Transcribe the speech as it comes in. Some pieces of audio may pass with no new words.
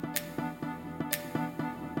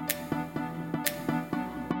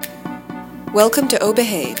Welcome to O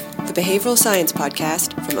Behave, the behavioral science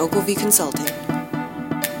podcast from Ogilvy Consulting.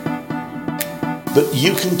 But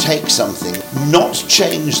you can take something, not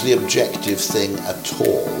change the objective thing at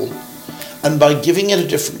all, and by giving it a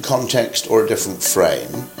different context or a different frame,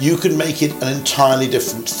 you can make it an entirely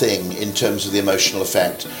different thing in terms of the emotional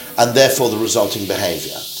effect and therefore the resulting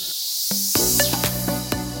behaviour.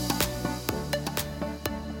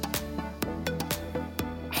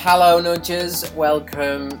 Hello nudgers,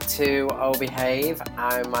 welcome to O Behave.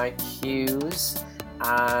 I'm Mike Hughes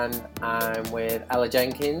and I'm with Ella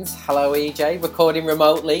Jenkins. Hello EJ, recording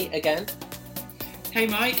remotely again. Hey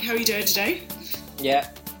Mike, how are you doing today? Yeah,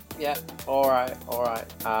 alright.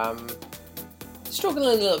 Struggling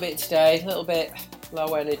a little bit today, a little bit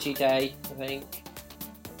low energy day, I think.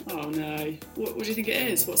 Oh no, what do you think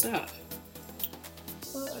it is? What's up?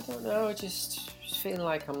 Well, I don't know, just feeling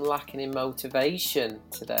like I'm lacking in motivation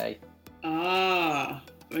today.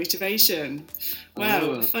 Motivation.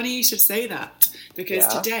 Well, funny you should say that, because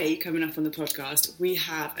today, coming up on the podcast, we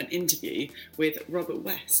have an interview with Robert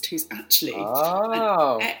West, who's actually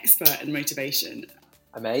an expert in motivation.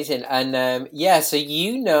 Amazing. And so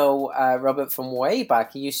you know Robert from way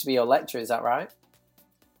back. He used to be your lecturer, is that right?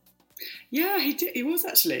 Yeah, he did. He was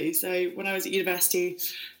actually. So when I was at university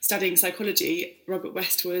studying psychology, Robert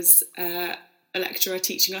West was a lecturer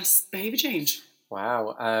teaching us behaviour change.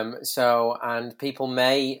 Wow. And people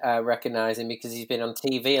may recognise him because he's been on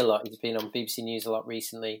TV a lot. He's been on BBC News a lot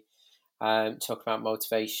recently, talking about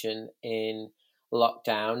motivation in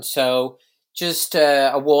lockdown. So just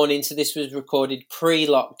a warning, so this was recorded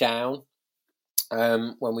pre-lockdown,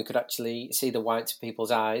 when we could actually see the whites of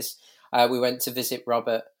people's eyes. We went to visit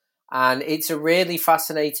Robert, and it's a really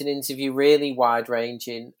fascinating interview, really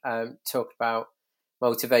wide-ranging, talk about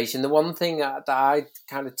motivation. The one thing that I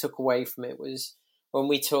kind of took away from it was when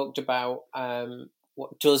we talked about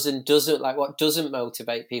what doesn't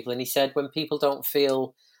motivate people. And he said when people don't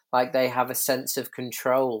feel like they have a sense of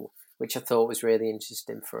control, which I thought was really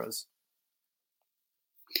interesting for us.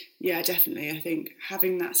 Yeah, definitely. I think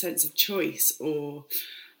having that sense of choice, or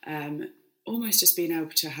almost just being able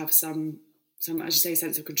to have some, as you say,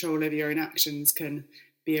 sense of control over your own actions, can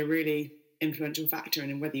be a really influential factor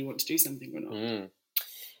in whether you want to do something or not.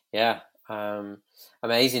 Yeah,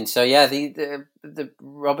 amazing. So yeah, the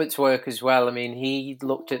Robert's work as well. I mean, he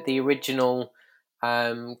looked at the original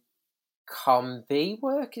COM-B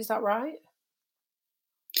work. Is that right?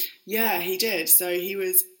 Yeah, he did. So he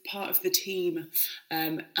was part of the team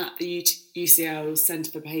at the UCL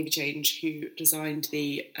Centre for Behaviour Change who designed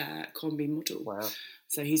the COM-B model. Wow.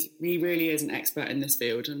 So he really is an expert in this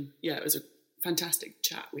field, and yeah, it was a fantastic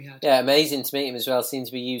chat we had. Yeah, amazing to meet him as well.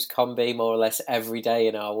 Seems we use COM-B more or less every day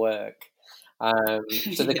in our work.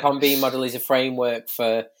 So the COM-B model is a framework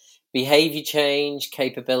for behaviour change,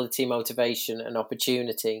 capability, motivation, and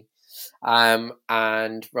opportunity.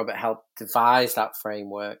 And Robert helped devise that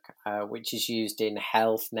framework, which is used in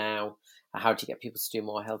health now. How to get people to do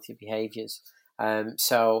more healthy behaviours.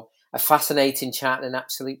 So a fascinating chat and an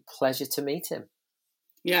absolute pleasure to meet him.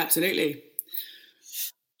 Yeah, absolutely.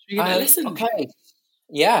 Should we give it a listen? Okay.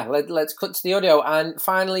 Yeah, let's cut to the audio. And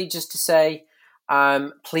finally, just to say,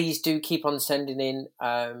 please do keep on sending in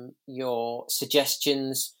your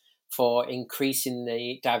suggestions for increasing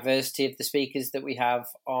the diversity of the speakers that we have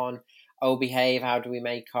on O Behave. How do we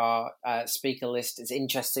make our speaker list as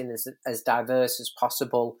interesting, as diverse as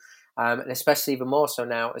possible? And especially even more so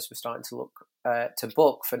now as we're starting to look to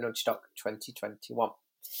book for Nudgedoc 2021.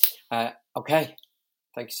 Okay.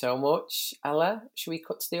 Thank you so much, Ella. Should we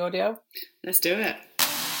cut to the audio? Let's do it.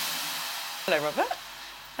 Hello, Robert.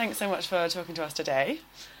 Thanks so much for talking to us today.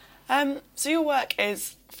 So your work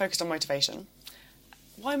is focused on motivation.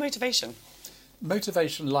 Why motivation?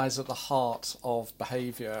 Motivation lies at the heart of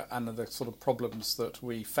behaviour and the sort of problems that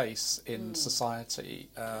we face in society.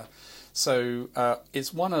 So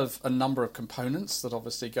it's one of a number of components that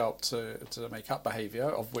obviously go up to make up behaviour,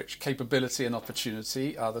 of which capability and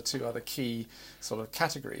opportunity are the two other key sort of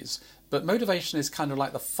categories. But motivation is kind of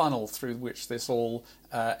like the funnel through which this all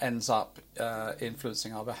ends up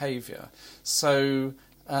influencing our behaviour. So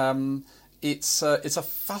it's a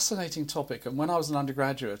fascinating topic. And when I was an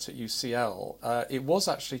undergraduate at UCL, it was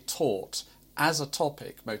actually taught as a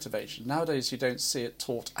topic, motivation. Nowadays you don't see it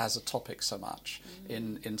taught as a topic so much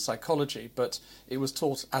in psychology, but it was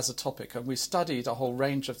taught as a topic, and we studied a whole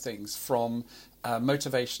range of things from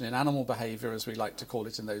motivation in animal behaviour, as we like to call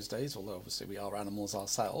it in those days, although obviously we are animals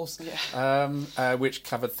ourselves, which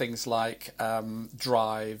covered things like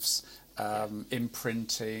drives,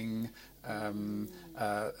 imprinting,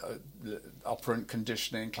 operant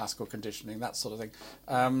conditioning, classical conditioning, that sort of thing,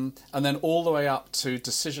 and then all the way up to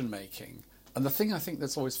decision making. And the thing I think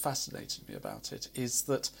that's always fascinated me about it is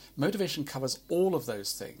that motivation covers all of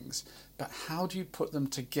those things, but how do you put them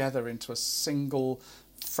together into a single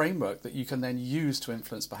framework that you can then use to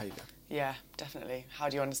influence behaviour? Yeah, definitely. How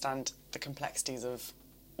do you understand the complexities of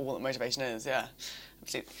all that motivation is? Yeah,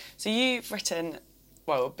 absolutely. So you've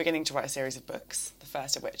beginning to write a series of books, the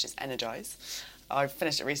first of which is Energize. I've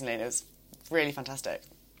finished it recently and it was really fantastic.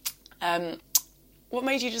 What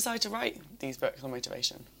made you decide to write these books on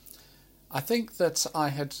motivation? I think that I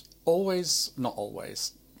had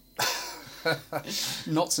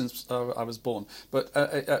not since I was born, but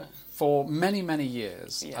for many, many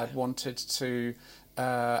years, I'd wanted to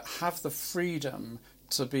have the freedom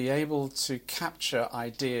to be able to capture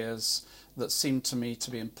ideas that seemed to me to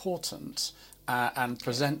be important and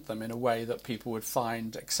present them in a way that people would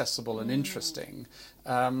find accessible and interesting,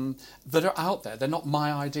 that are out there. They're not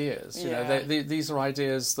my ideas. You know, these are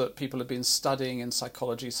ideas that people have been studying in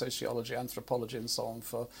psychology, sociology, anthropology, and so on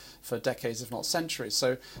for decades, if not centuries.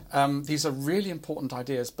 So these are really important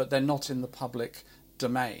ideas, but they're not in the public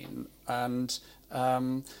domain. And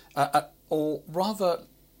or rather,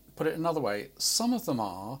 put it another way, some of them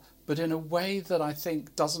are, but in a way that I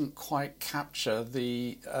think doesn't quite capture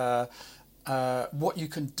the what you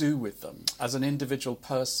can do with them as an individual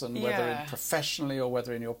person, whether professionally or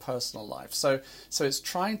whether in your personal life. So it's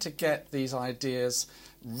trying to get these ideas,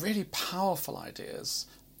 really powerful ideas,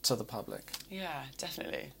 to the public. Yeah,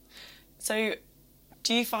 definitely. So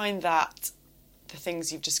do you find that the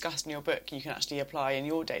things you've discussed in your book you can actually apply in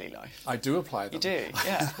your daily life? I do apply them. You do,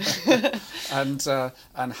 yeah.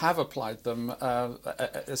 and have applied them.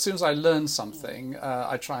 As soon as I learn something,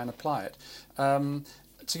 I try and apply it.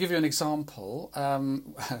 To give you an example,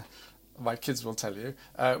 my kids will tell you,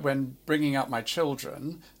 when bringing up my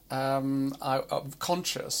children, I'm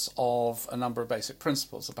conscious of a number of basic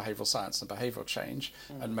principles of behavioural science and behavioural change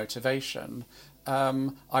and motivation.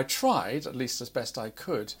 I tried, at least as best I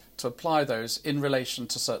could, to apply those in relation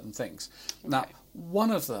to certain things. Okay. Now,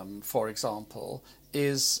 one of them, for example,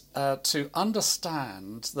 is to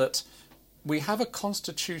understand that we have a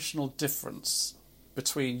constitutional difference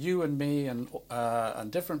between you and me and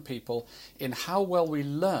different people in how well we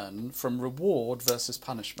learn from reward versus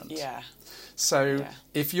punishment. Yeah. So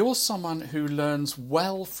if you're someone who learns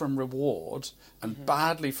well from reward and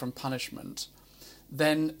badly from punishment,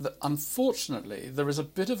 then unfortunately there is a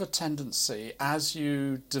bit of a tendency as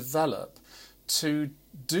you develop to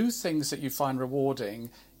do things that you find rewarding,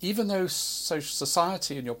 even though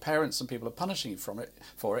society and your parents and people are punishing you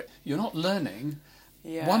for it, you're not learning.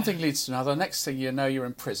 Yeah. One thing leads to another. Next thing you know, you're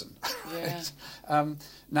in prison. Right? Yeah.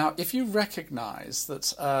 Now, if you recognise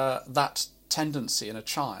that that tendency in a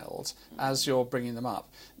child as you're bringing them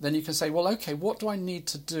up, then you can say, well, okay, what do I need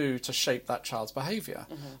to do to shape that child's behaviour?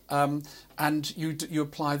 And you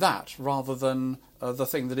apply that rather than the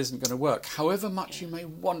thing that isn't going to work, however much you may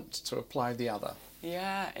want to apply the other.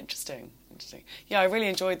 Yeah, interesting. Yeah, I really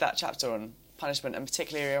enjoyed that chapter on punishment, and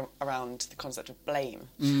particularly around the concept of blame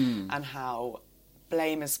and how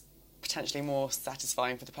blame is potentially more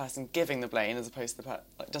satisfying for the person giving the blame as opposed to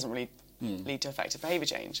it doesn't really lead to effective behaviour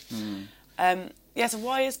change. So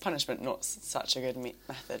why is punishment not such a good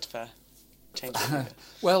method for changing behaviour?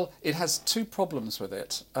 Well, it has two problems with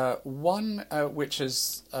it. One, which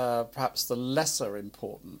is perhaps the lesser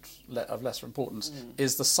importance,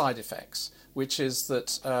 is the side effects, which is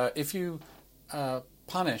that if you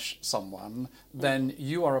punish someone, then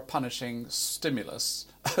you are a punishing stimulus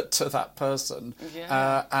to that person,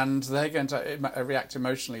 and they're going to react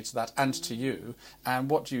emotionally to that and to you. And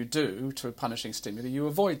what do you do to a punishing stimuli? You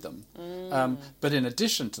avoid them. But in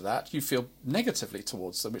addition to that, you feel negatively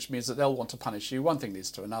towards them, which means that they'll want to punish you. One thing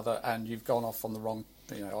leads to another, and you've gone off on the wrong,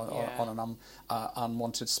 on an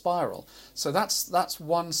unwanted spiral. So that's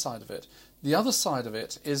one side of it. The other side of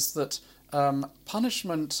it is that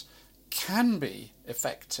punishment can be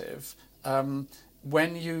effective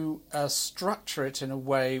when you structure it in a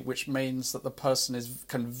way which means that the person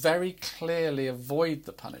can very clearly avoid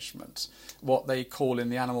the punishment, what they call in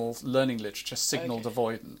the animal learning literature signalled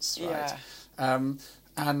avoidance, right?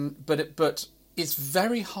 But it's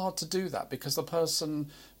very hard to do that because the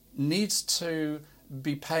person needs to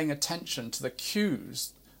be paying attention to the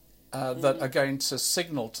cues that are going to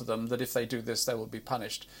signal to them that if they do this, they will be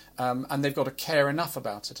punished. And they've got to care enough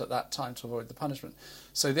about it at that time to avoid the punishment.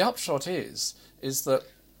 So the upshot is that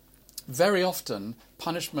very often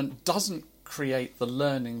punishment doesn't create the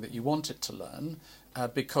learning that you want it to learn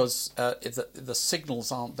because the signals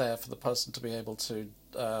aren't there for the person to be able to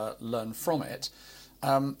learn from it.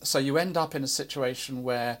 So you end up in a situation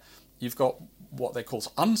where you've got what they call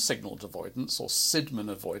unsignalled avoidance, or Sidman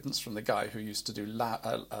avoidance, from the guy who used to do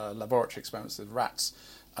laboratory experiments with rats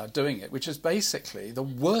doing it, which is basically the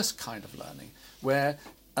worst kind of learning, where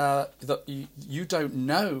you don't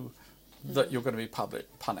know that you're going to be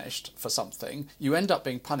punished for something. You end up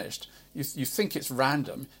being punished. You think it's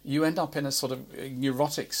random. You end up in a sort of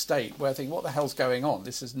neurotic state where you think, what the hell's going on?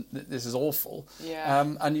 This is awful. Yeah.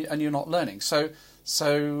 And you're not learning. So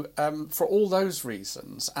for all those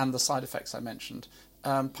reasons and the side effects I mentioned,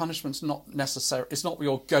 punishment's not necessary. It's not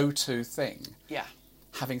your go-to thing. Yeah.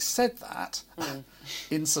 Having said that,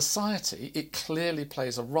 in society, it clearly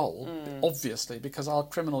plays a role, obviously, because our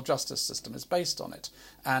criminal justice system is based on it.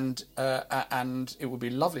 And it would be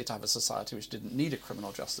lovely to have a society which didn't need a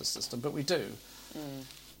criminal justice system, but we do.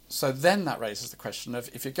 So then that raises the question of,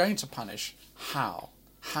 if you're going to punish, how?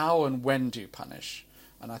 How and when do you punish?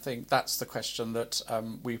 And I think that's the question that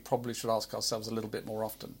we probably should ask ourselves a little bit more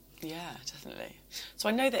often. Yeah, definitely. So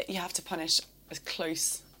I know that you have to punish as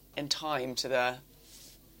close in time to the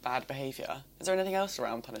bad behaviour. Is there anything else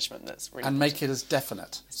around punishment that's really and important? make it as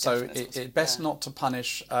definite? So it's best not to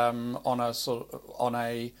punish on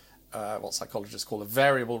a what psychologists call a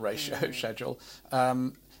variable ratio schedule.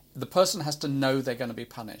 The person has to know they're going to be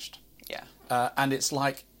punished. Yeah. And it's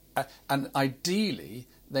like, and ideally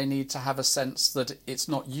they need to have a sense that it's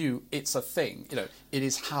not you, it's a thing. It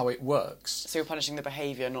is how it works. So you're punishing the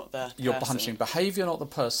behaviour, not the You're person. punishing behaviour, not the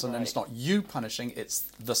person, Right. and it's not you punishing, it's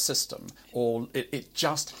the system, or it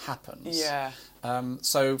just happens. Yeah.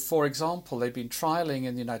 So, for example, they've been trialling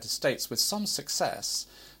in the United States with some success,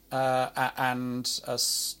 and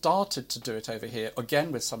started to do it over here,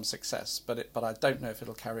 again with some success, but I don't know if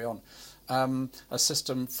it'll carry on. A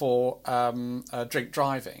system for drink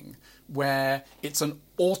driving, where it's an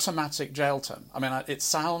automatic jail term. I mean, it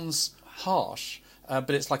sounds harsh, but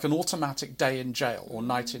it's like an automatic day in jail or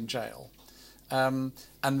night in jail. And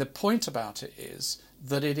the point about it is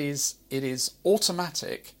that it is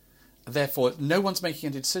automatic, therefore no one's making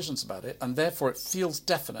any decisions about it, and therefore it feels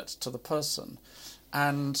definite to the person.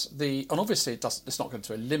 And obviously it's not going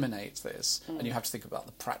to eliminate this, and you have to think about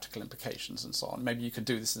the practical implications and so on. Maybe you can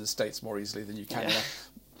do this in the States more easily than you can in a,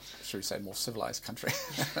 should we say, more civilized country.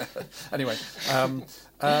 Anyway,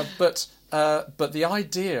 but the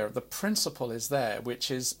idea, the principle is there, which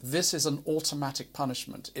is this is an automatic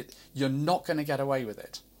punishment. You're not going to get away with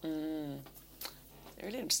it.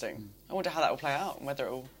 Really interesting. I wonder how that will play out and whether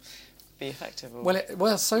it will be effective. Or...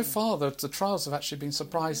 Well, so far the trials have actually been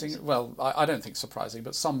surprising. Well, I don't think surprising,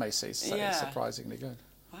 but some may say surprisingly good.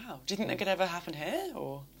 Wow. Do you think that could ever happen here,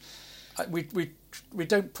 or? We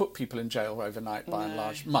don't put people in jail overnight by and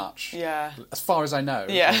large much. Yeah. As far as I know,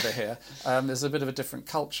 Yeah. over here, there's a bit of a different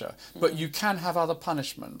culture. But you can have other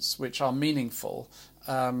punishments which are meaningful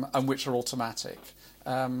and which are automatic.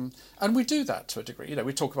 And we do that to a degree.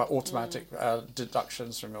 We talk about automatic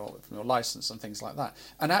deductions from your license and things like that.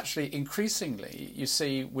 And actually, increasingly, you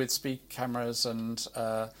see with speed cameras and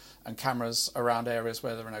cameras around areas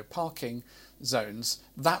where there are no parking zones,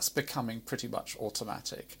 that's becoming pretty much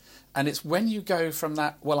automatic. And it's when you go from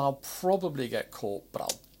that, well, I'll probably get caught,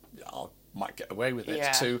 but I might get away with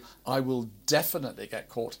it, to I will definitely get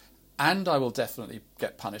caught and I will definitely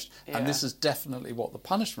get punished, and this is definitely what the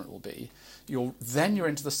punishment will be. Then you're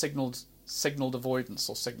into the signalled avoidance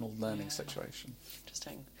or signalled learning situation.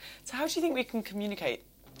 Interesting. So how do you think we can communicate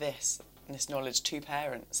this knowledge to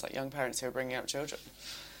parents, like young parents who are bringing up children?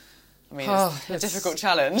 I mean, it's a difficult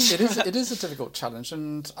challenge. It is a difficult challenge,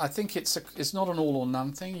 and I think it's not an all or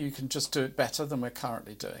none thing. You can just do it better than we're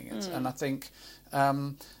currently doing it. And I think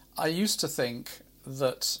I used to think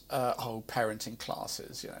that parenting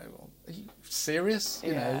classes, are you serious?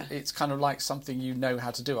 It's kind of like something you know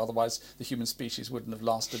how to do, otherwise the human species wouldn't have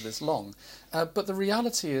lasted this long. But the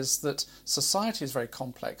reality is that society is very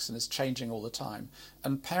complex and is changing all the time,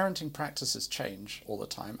 and parenting practices change all the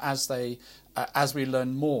time as we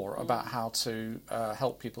learn more about how to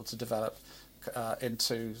help people to develop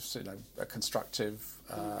into constructive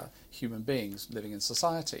human beings living in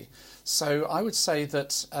society. So I would say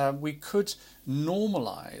that we could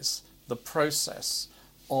normalise the process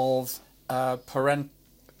of parenting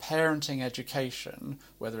education,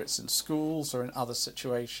 whether it's in schools or in other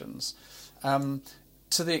situations,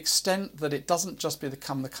 to the extent that it doesn't just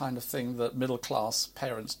become the kind of thing that middle-class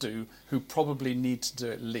parents do, who probably need to do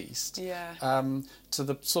it least, to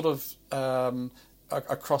the sort of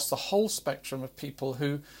across the whole spectrum of people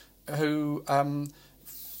who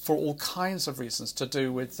for all kinds of reasons to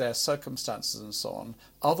do with their circumstances and so on,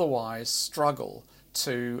 otherwise struggle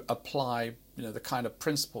to apply the kind of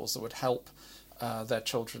principles that would help their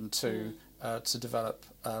children to to develop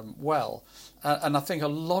well. And I think a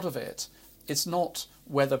lot of it's not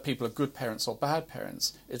whether people are good parents or bad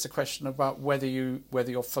parents. It's a question about whether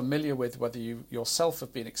you're familiar with, whether you yourself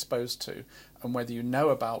have been exposed to, and whether you know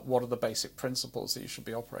about what are the basic principles that you should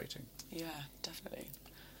be operating. Yeah, definitely.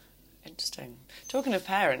 Interesting. Talking of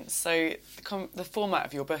parents, so the format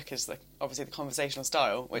of your book is obviously the conversational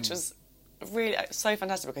style, which is really so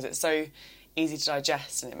fantastic because it's so easy to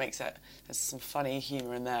digest and there's some funny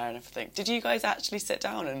humour in there and everything. Did you guys actually sit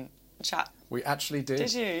down and chat? We actually did.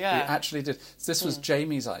 Did you? Yeah. We actually did. This was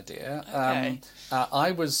Jamie's idea. Okay.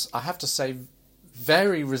 I have to say,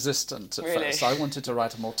 very resistant at Really? first. I wanted to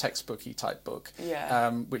write a more textbooky type book,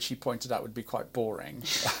 which he pointed out would be quite boring,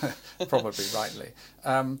 probably rightly.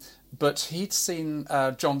 But he'd seen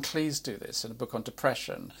John Cleese do this in a book on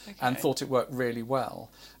depression and thought it worked really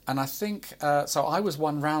well. And I think, so I was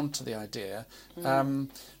one round to the idea,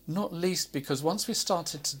 not least because once we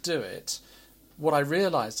started to do it, what I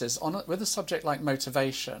realised is with a subject like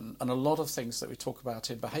motivation and a lot of things that we talk about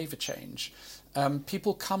in behaviour change,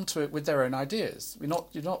 people come to it with their own ideas.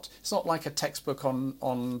 It's not like a textbook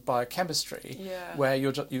on biochemistry where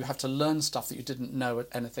you have to learn stuff that you didn't know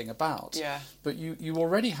anything about. Yeah. But you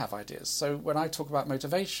already have ideas. So when I talk about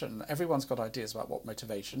motivation, everyone's got ideas about what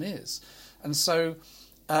motivation is. And so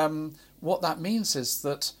what that means is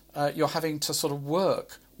that you're having to sort of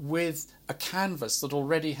work with a canvas that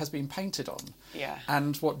already has been painted on. Yeah.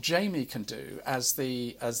 And what Jamie can do as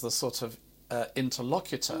the sort of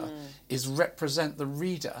interlocutor is represent the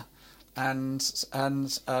reader and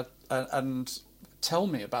tell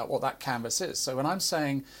me about what that canvas is. So when I'm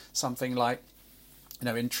saying something like,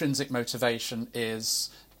 intrinsic motivation is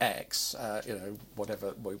X,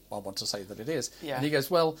 whatever I want to say that it is, and he goes,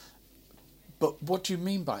 well, but what do you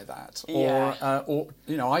mean by that? Or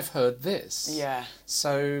I've heard this. Yeah.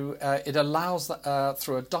 So it allows,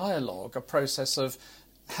 through a dialogue, a process of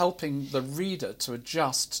helping the reader to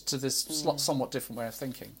adjust to this somewhat different way of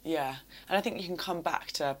thinking. Yeah, and I think you can come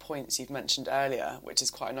back to points you've mentioned earlier, which is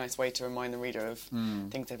quite a nice way to remind the reader of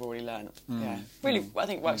things they've already learned. Yeah, really, I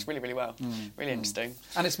think it works really, really well. Really interesting.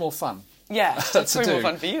 And it's more fun. Yeah, it's probably more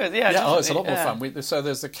fun for you. Yeah, it's a lot more fun. So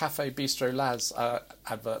there's the Cafe Bistro Laz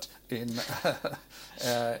advert in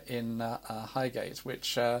Highgate,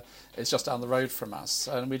 which is just down the road from us,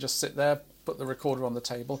 and we just sit there, put the recorder on the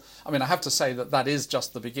table. I mean, I have to say that is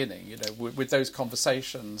just the beginning. With those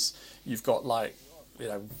conversations, you've got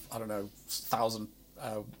 1,000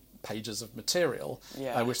 pages of material,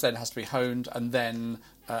 which then has to be honed, and then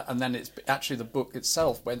it's actually the book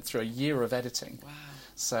itself went through a year of editing. Wow.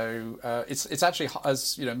 So it's actually,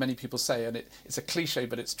 as many people say, and it's a cliche,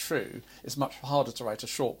 but it's true. It's much harder to write a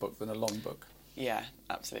short book than a long book. Yeah,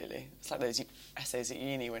 absolutely. It's like those essays at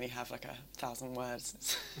uni when you have 1,000 words.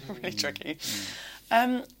 It's really tricky.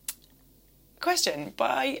 Question,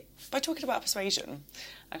 by talking about persuasion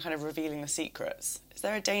and kind of revealing the secrets, is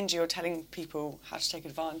there a danger you're telling people how to take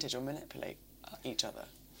advantage or manipulate each other?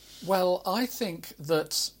 Well, I think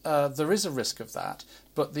that there is a risk of that,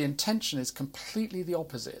 but the intention is completely the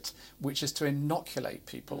opposite, which is to inoculate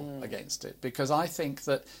people against it. Because I think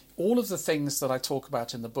that all of the things that I talk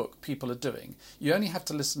about in the book, people are doing. You only have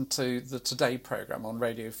to listen to the Today programme on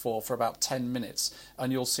Radio 4 for about 10 minutes,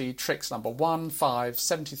 and you'll see tricks number 1, 5,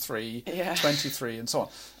 73, 23, and so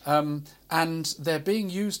on. And they're being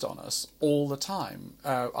used on us all the time,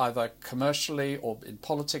 either commercially or in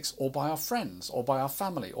politics, or by our friends, or by our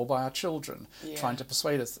family, or by our children, trying to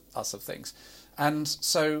persuade us of things. And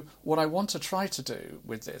so what I want to try to do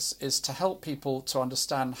with this is to help people to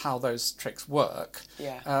understand how those tricks work,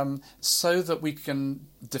 so that we can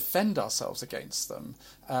defend ourselves against them,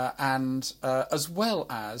 and as well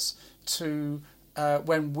as to,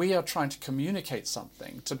 when we are trying to communicate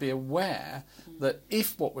something, to be aware that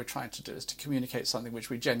if what we're trying to do is to communicate something which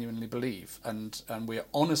we genuinely believe and we are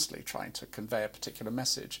honestly trying to convey a particular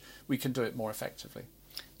message, we can do it more effectively.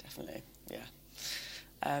 Definitely, yeah.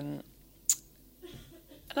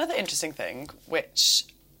 Another interesting thing, which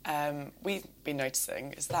we've been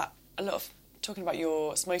noticing, is that a lot of, talking about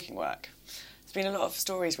your smoking work, there's been a lot of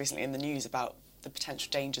stories recently in the news about the potential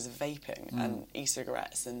dangers of vaping and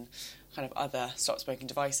e-cigarettes and kind of other stop-smoking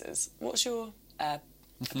devices. What's your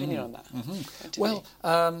opinion on that? Well,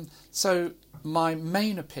 so my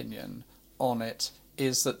main opinion on it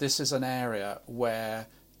is that this is an area where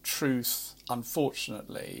truth,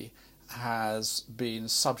 unfortunately, has been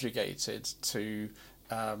subjugated to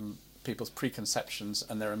people's preconceptions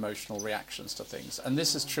and their emotional reactions to things. And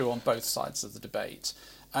this is true on both sides of the debate.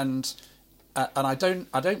 And And I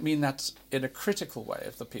don't mean that in a critical way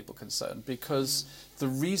of the people concerned, because the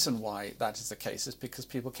reason why that is the case is because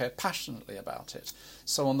people care passionately about it.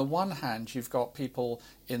 So on the one hand, you've got people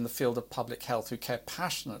in the field of public health who care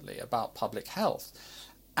passionately about public health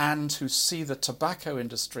and who see the tobacco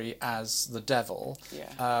industry as the devil,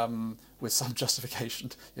 with some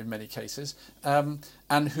justification in many cases,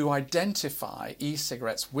 and who identify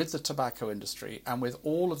e-cigarettes with the tobacco industry and with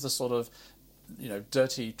all of the sort of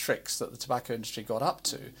dirty tricks that the tobacco industry got up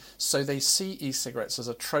to. So they see e-cigarettes as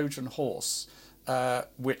a Trojan horse,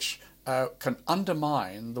 which can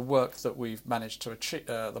undermine the work that we've managed to achieve,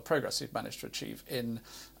 the progress we've managed to achieve in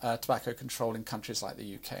tobacco control in countries like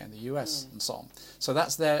the UK and the US and so on. So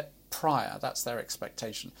that's their prior, that's their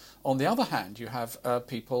expectation. On the other hand, you have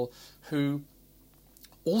people who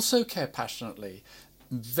also care passionately.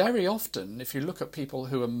 Very often, if you look at people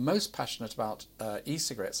who are most passionate about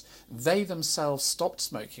e-cigarettes, they themselves stopped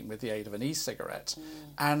smoking with the aid of an e-cigarette,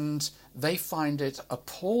 and they find it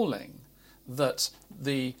appalling that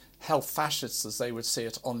the health fascists, as they would see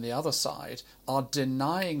it on the other side, are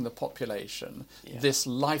denying the population this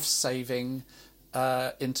life-saving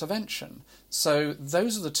intervention. So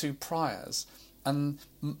those are the two priors, and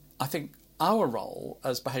I think our role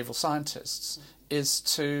as behavioural scientists is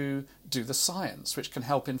to do the science, which can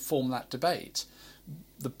help inform that debate.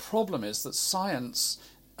 The problem is that science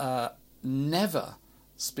never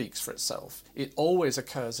speaks for itself. It always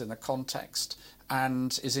occurs in a context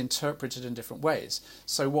and is interpreted in different ways.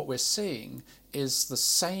 So what we're seeing is the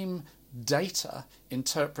same data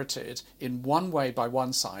interpreted in one way by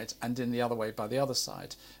one side and in the other way by the other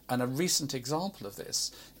side. And a recent example of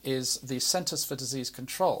this is the Centers for Disease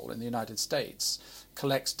Control in the United States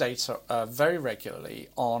collects data very regularly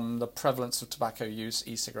on the prevalence of tobacco use,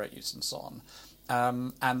 e-cigarette use and so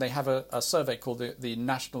on. And they have a survey called the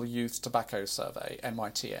National Youth Tobacco Survey,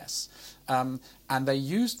 NYTS. And they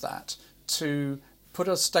used that to put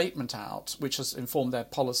a statement out, which has informed their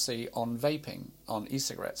policy on vaping, on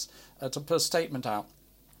e-cigarettes, to put a statement out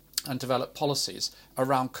and develop policies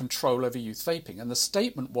around control over youth vaping. And the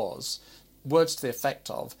statement was, words to the effect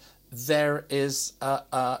of, there is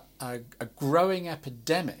a growing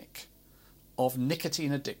epidemic of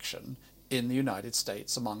nicotine addiction in the United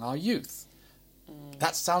States among our youth.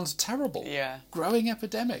 That sounds terrible. Yeah. Growing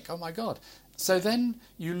epidemic, oh my God. So then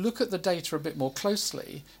you look at the data a bit more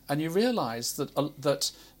closely and you realise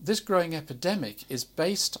that this growing epidemic is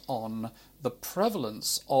based on the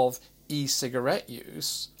prevalence of e-cigarette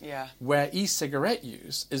use, where e-cigarette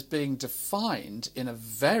use is being defined in a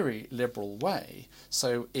very liberal way.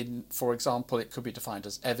 So, for example, it could be defined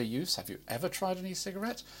as ever use. Have you ever tried an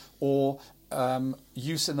e-cigarette? Or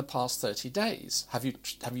use in the past 30 days. Have you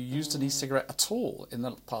used an e-cigarette at all in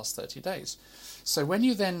the past 30 days? So when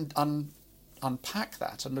you then unpack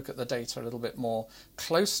that and look at the data a little bit more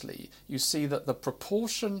closely, you see that the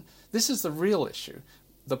proportion, this is the real issue,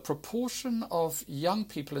 the proportion of young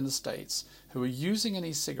people in the States who are using an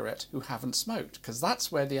e-cigarette who haven't smoked, because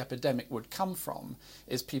that's where the epidemic would come from,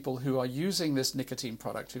 is people who are using this nicotine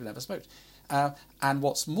product who've never smoked. And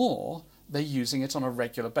what's more, they're using it on a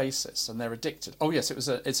regular basis and they're addicted. Oh yes,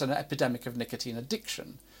 it's an epidemic of nicotine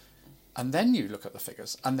addiction. And then you look at the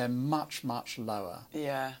figures and they're much, much lower.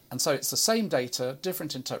 Yeah. And so it's the same data,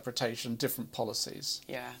 different interpretation, different policies.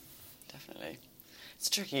 Yeah, definitely. It's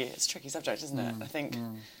a tricky subject, isn't it? I think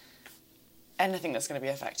anything that's going to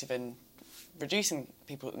be effective in reducing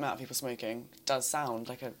the amount of people smoking does sound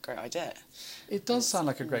like a great idea. It does sound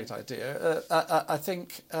like a great idea. I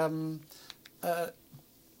think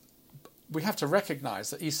we have to recognise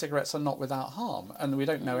that e-cigarettes are not without harm, and we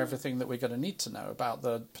don't know everything that we're going to need to know about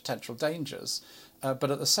the potential dangers. But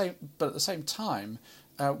at the same time,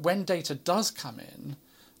 when data does come in,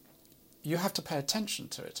 you have to pay attention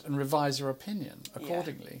to it and revise your opinion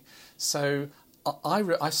accordingly. Yeah. So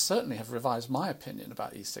I certainly have revised my opinion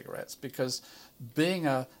about e-cigarettes, because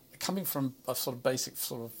coming from a sort of basic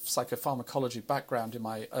sort of psychopharmacology background in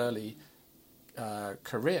my early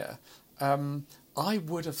career, I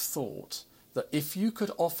would have thought that if you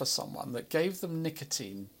could offer someone that gave them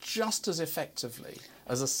nicotine just as effectively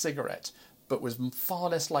as a cigarette, but was far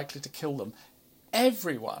less likely to kill them,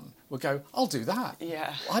 everyone would go, "I'll do that.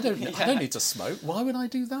 Yeah, I don't need to smoke. Why would I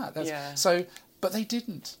do that?" So, but they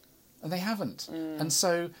didn't, and they haven't. And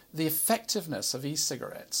so the effectiveness of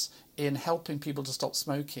e-cigarettes in helping people to stop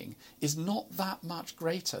smoking is not that much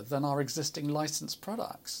greater than our existing licensed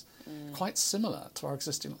products. Quite similar to our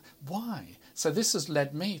existing. Why? So this has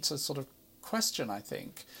led me to sort of question, I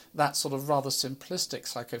think, that sort of rather simplistic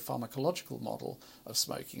psychopharmacological model of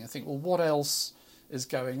smoking. I think, well, what else is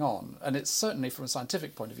going on? And it's certainly, from a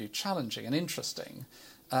scientific point of view, challenging and interesting.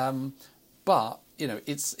 But,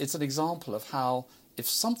 it's an example of how if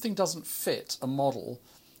something doesn't fit a model,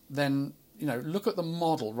 then, look at the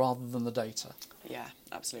model rather than the data. Yeah,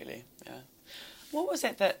 absolutely, yeah. What was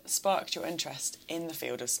it that sparked your interest in the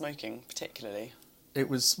field of smoking particularly?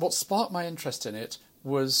 What sparked my interest in it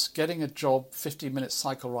was getting a job 15-minute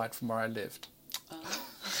cycle ride from where I lived.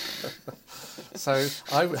 So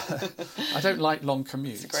I don't like long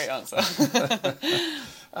commutes. That's a great answer.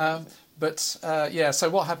 So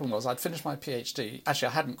what happened was I'd finished my PhD. Actually,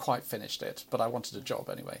 I hadn't quite finished it, but I wanted a job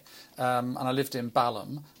anyway. And I lived in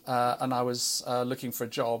Balham, and I was looking for a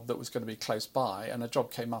job that was going to be close by, and a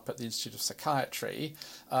job came up at the Institute of Psychiatry.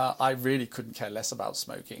 I really couldn't care less about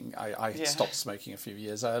smoking. I stopped smoking a few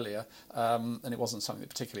years earlier, and it wasn't something that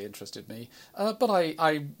particularly interested me. But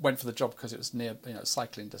I went for the job because it was near,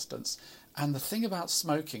 cycling distance. And the thing about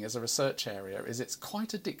smoking as a research area is it's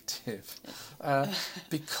quite addictive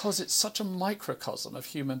because it's such a microcosm of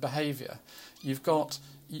human behaviour.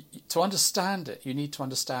 To understand it, you need to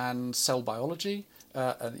understand cell biology,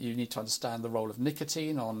 you need to understand the role of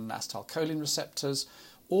nicotine on acetylcholine receptors,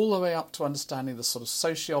 all the way up to understanding the sort of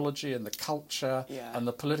sociology and the culture and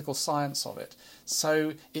the political science of it.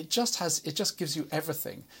 So it just gives you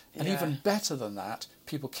everything. And even better than that,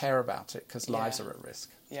 people care about it because lives are at risk.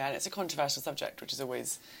 Yeah, and it's a controversial subject, which is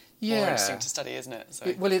always more interesting to study, isn't it? So.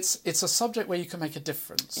 It's a subject where you can make a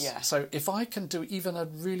difference. Yeah. So if I can do even a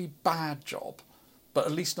really bad job, but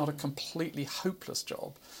at least not a completely hopeless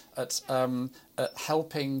job at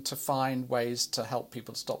helping to find ways to help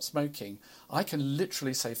people stop smoking, I can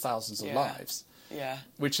literally save thousands of lives. Yeah.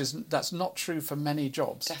 That's not true for many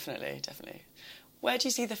jobs. Definitely. Where do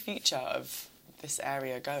you see the future of this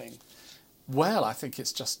area going? Well, I think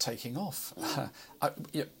it's just taking off.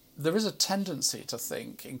 There is a tendency to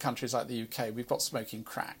think in countries like the UK we've got smoking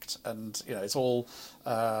cracked, and it's all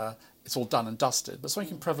done and dusted. But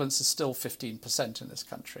smoking prevalence is still 15% in this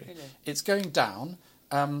country. Really? It's going down,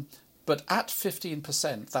 but at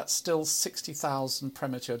 15%, that's still 60,000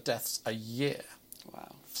 premature deaths a year.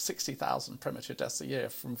 Wow. 60,000 premature deaths a year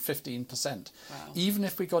from 15%. Wow. Even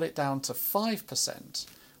if we got it down to 5%,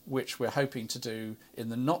 which we're hoping to do in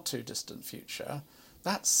the not too distant future,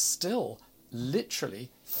 that's still literally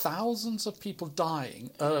thousands of people dying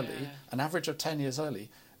early, an average of 10 years early,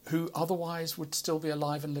 who otherwise would still be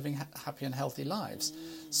alive and living happy and healthy lives.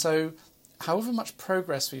 So however much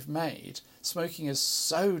progress we've made, smoking is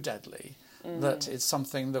so deadly that it's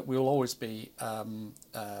something that we'll always be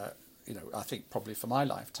I think probably for my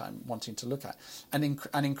lifetime, wanting to look at. And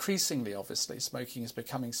increasingly, obviously, smoking is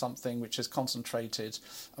becoming something which is concentrated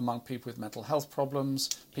among people with mental health problems,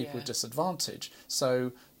 people with disadvantage.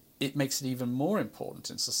 So it makes it even more important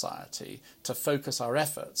in society to focus our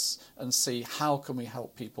efforts and see how can we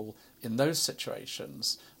help people in those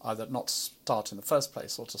situations, either not start in the first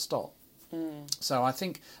place or to stop. So I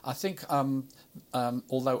think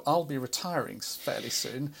although I'll be retiring fairly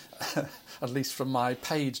soon, at least from my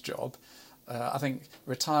paid job, I think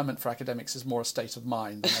retirement for academics is more a state of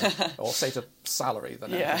mind or state of salary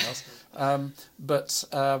than anything else. But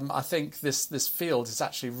I think this field is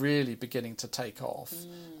actually really beginning to take off,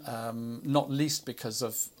 not least because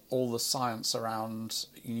of all the science around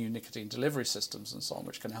new nicotine delivery systems and so on,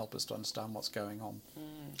 which can help us to understand what's going on.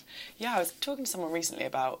 Yeah, I was talking to someone recently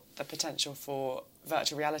about the potential for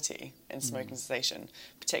virtual reality in smoking cessation,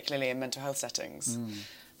 particularly in mental health settings,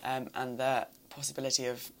 and the possibility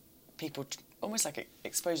of people almost like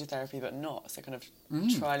exposure therapy, but not, so kind of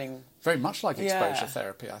trialling. Very much like exposure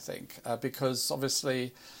therapy, I think, because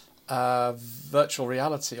obviously virtual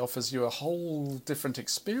reality offers you a whole different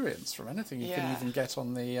experience from anything you can even get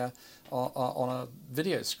on the on a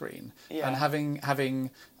video screen. And having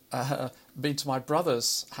been to my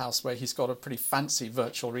brother's house where he's got a pretty fancy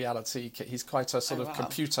virtual reality. He's quite a sort of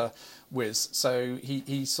computer whiz. So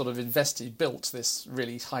he sort of built this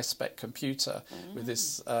really high-spec computer with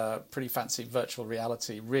this pretty fancy virtual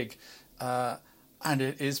reality rig. And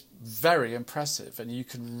it is very impressive. And you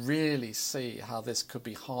can really see how this could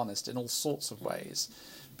be harnessed in all sorts of ways.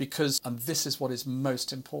 And this is what is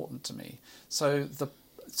most important to me. So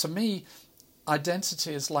to me,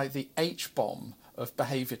 identity is like the H-bomb of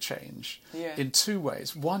behaviour change in two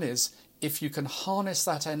ways. One is, if you can harness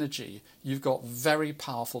that energy, you've got very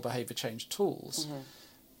powerful behaviour change tools.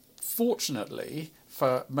 Fortunately,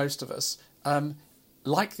 for most of us,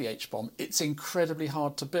 like the H-bomb, it's incredibly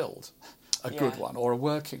hard to build a good one or a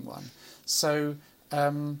working one. So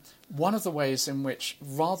one of the ways in which,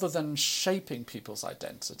 rather than shaping people's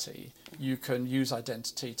identity, you can use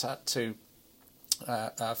identity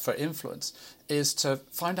for influence, is to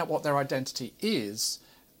find out what their identity is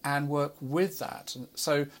and work with that.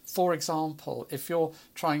 So, for example, if you're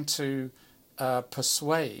trying to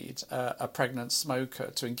persuade a pregnant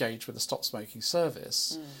smoker to engage with a stop smoking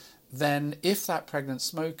service, then if that pregnant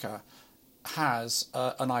smoker has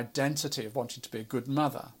an identity of wanting to be a good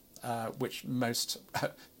mother, which most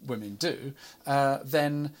women do,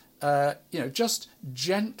 then just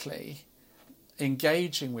gently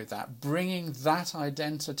engaging with that, bringing that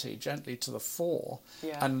identity gently to the fore,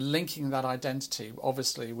 and linking that identity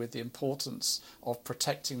obviously with the importance of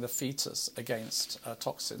protecting the fetus against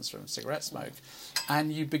toxins from cigarette smoke,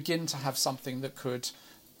 and you begin to have something that could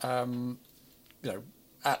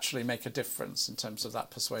actually make a difference in terms of that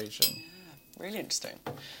persuasion. Yeah, really interesting.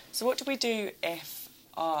 So what do we do if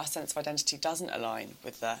our sense of identity doesn't align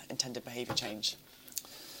with the intended behaviour change?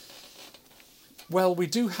 Well, we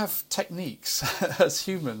do have techniques as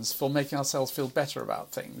humans for making ourselves feel better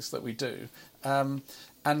about things that we do. And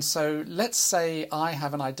so let's say I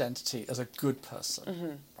have an identity as a good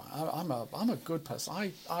person. I'm a good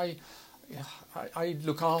person. I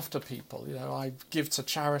look after people, I give to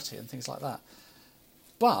charity and things like that.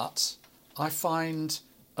 But I find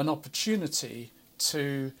an opportunity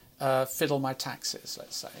to fiddle my taxes,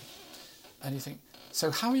 let's say. And you think,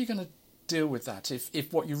 so how are you going to deal with that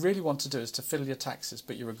if what you really want to do is to fiddle your taxes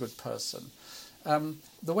but you're a good person?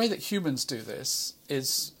 The way that humans do this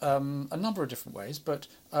is a number of different ways, but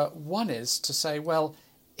one is to say, well,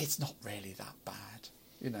 it's not really that bad.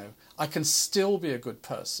 I can still be a good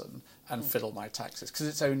person and fiddle my taxes because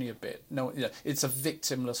it's only a bit. No, it's a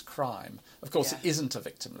victimless crime. Of course, it isn't a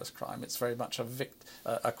victimless crime. It's very much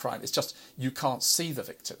a crime. It's just you can't see the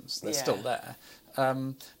victims. They're still there.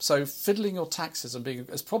 So fiddling your taxes and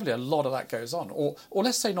there's probably a lot of that goes on. Or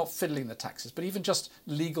let's say not fiddling the taxes, but even just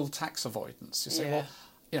legal tax avoidance. You say, well,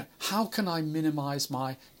 how can I minimise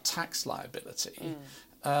my tax liability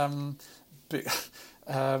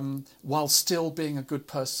while still being a good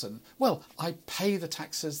person? Well, I pay the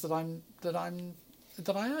taxes that I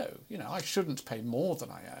owe. I shouldn't pay more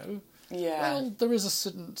than I owe. Yeah. Well, there is a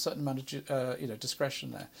certain amount of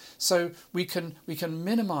discretion there. So we can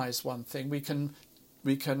minimise one thing. We can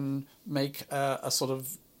make a sort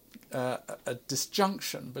of a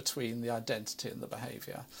disjunction between the identity and the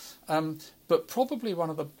behaviour. But probably one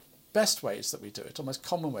of the best ways that we do it, or most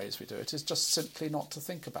common ways we do it, is just simply not to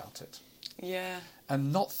think about it. Yeah.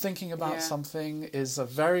 And not thinking about something is a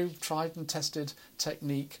very tried and tested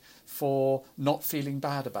technique for not feeling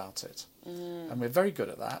bad about it. And we're very good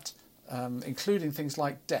at that. Including things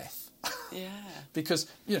like death. Yeah. Because,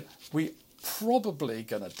 we're probably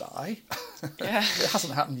going to die. Yeah. It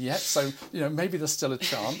hasn't happened yet, so, maybe there's still a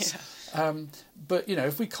chance. But,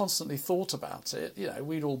 if we constantly thought about it,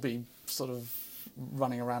 we'd all be sort of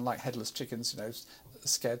running around like headless chickens,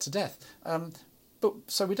 scared to death. But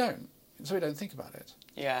so we don't. So we don't think about it.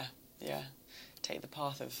 Yeah, yeah. Take the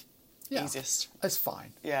path of easiest. It's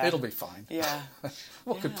fine. Yeah. It'll be fine. Yeah.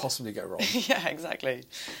 What could possibly go wrong? Yeah, exactly.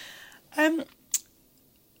 Well,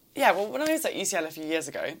 when I was at UCL a few years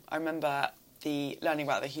ago, I remember learning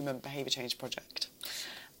about the Human Behaviour Change Project.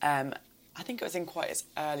 I think it was in quite its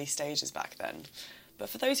early stages back then. But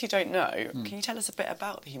for those who don't know, can you tell us a bit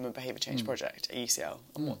about the Human Behaviour Change Project at UCL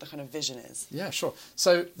and what the kind of vision is? Yeah, sure.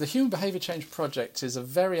 So the Human Behaviour Change Project is a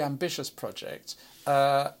very ambitious project,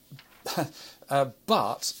 but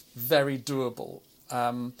very doable.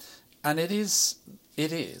 And it is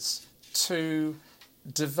to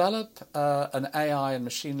develop an AI and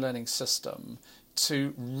machine learning system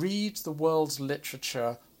to read the world's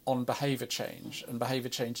literature on behaviour change and behaviour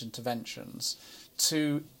change interventions,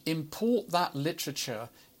 to import that literature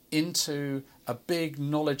into a big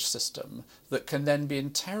knowledge system that can then be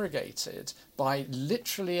interrogated by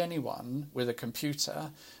literally anyone with a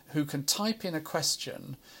computer who can type in a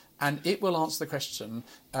question and it will answer the question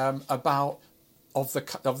of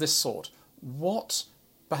this sort. What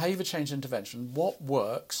behaviour change intervention, what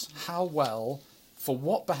works, how well, for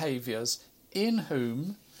what behaviours, in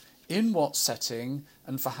whom, in what setting,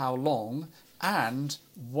 and for how long, and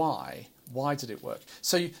why. Why did it work?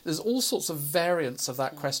 So there's all sorts of variants of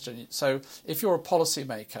that question. So if you're a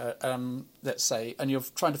policymaker, let's say, and you're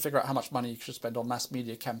trying to figure out how much money you should spend on mass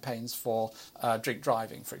media campaigns for drink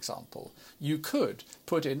driving, for example, you could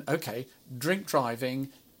put in, drink driving,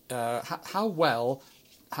 how well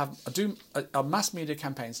are mass media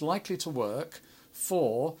campaigns likely to work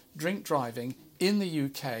for drink driving in the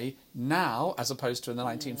UK now, as opposed to in the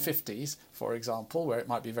 1950s, for example, where it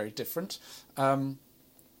might be very different. And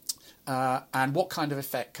what kind of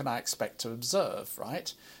effect can I expect to observe,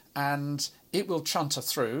 right? And it will chunter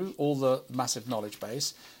through all the massive knowledge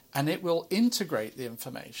base, and it will integrate the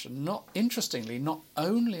information, not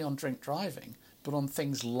only on drink driving, but on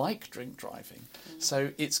things like drink driving.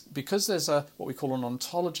 So it's because there's what we call an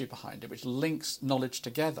ontology behind it, which links knowledge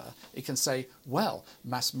together. It can say, well,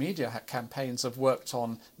 mass media campaigns have worked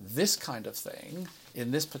on this kind of thing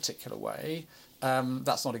in this particular way.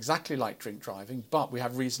 That's not exactly like drink driving, but we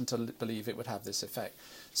have reason to believe it would have this effect.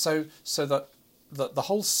 So that the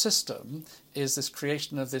whole system is this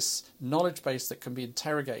creation of this knowledge base that can be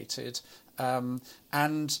interrogated.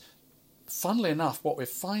 And funnily enough, what we're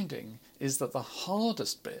finding is that the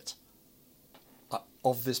hardest bit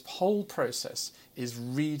of this whole process is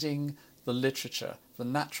reading the literature, the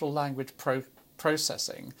natural language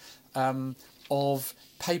processing of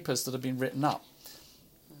papers that have been written up.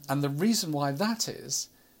 And the reason why that is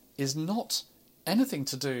not anything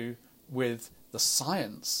to do with the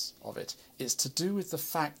science of it. It's to do with the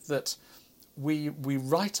fact that we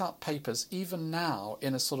write up papers even now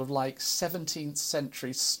in a sort of like 17th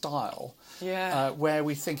century style, where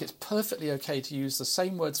we think it's perfectly okay to use the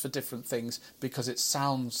same words for different things because it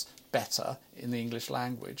sounds better in the English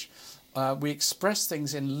language. We express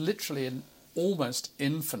things in literally an almost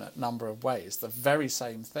infinite number of ways, the very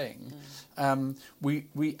same thing.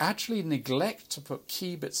 We actually neglect to put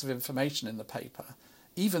key bits of information in the paper,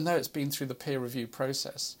 even though it's been through the peer review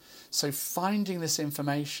process. So finding this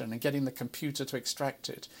information and getting the computer to extract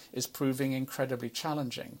it is proving incredibly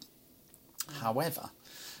challenging. However,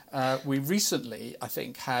 we recently, I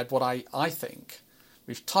think, had what I think,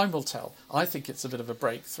 which time will tell, I think it's a bit of a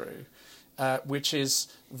breakthrough, which is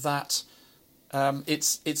that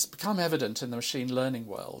it's become evident in the machine learning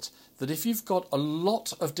world that if you've got a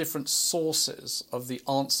lot of different sources of the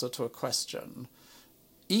answer to a question,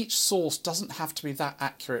 each source doesn't have to be that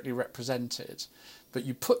accurately represented, but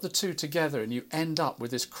you put the two together and you end up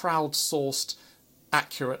with this crowdsourced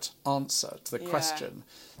accurate answer to the question.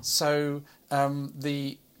 So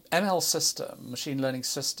the ML system, machine learning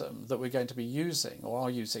system that we're going to be using or are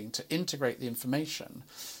using to integrate the information,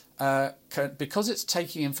 because it's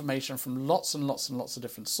taking information from lots and lots and lots of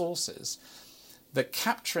different sources, the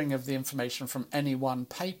capturing of the information from any one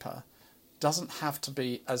paper doesn't have to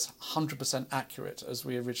be as 100% accurate as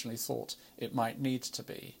we originally thought it might need to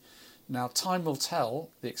be. Now, time will tell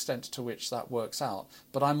the extent to which that works out,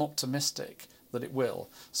 but I'm optimistic that it will.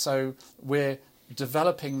 So we're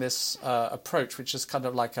developing this approach, which is kind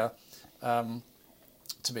of like a,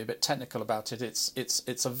 to be a bit technical about it,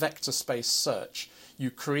 it's a vector space search. You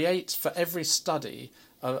create for every study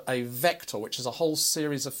a vector, which is a whole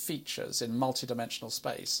series of features in multidimensional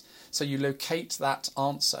space. So you locate that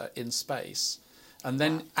answer in space and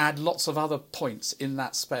then add lots of other points in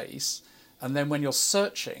that space. And then when you're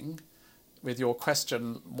searching with your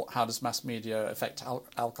question, how does mass media affect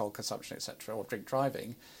alcohol consumption, etc., or drink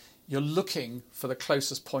driving, you're looking for the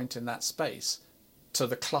closest point in that space to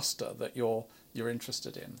the cluster that you're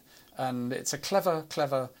interested in. And it's a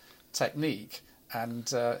clever technique.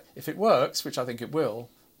 And if it works, which I think it will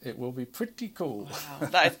be pretty cool. Wow,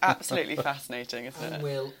 that is absolutely fascinating, isn't it? And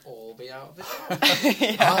we'll all be out of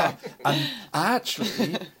it. And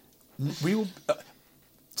actually, we will.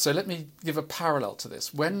 So let me give a parallel to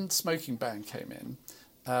this. When smoking ban came in,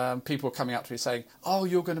 people were coming up to me saying, "Oh,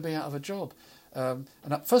 you're going to be out of a job." And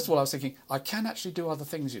first of all, I was thinking, I can actually do other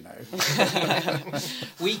things, you know.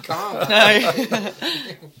 We can't.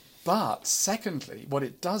 But secondly, what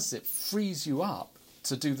it does, it frees you up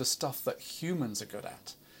to do the stuff that humans are good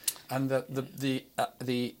at. And the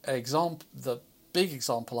big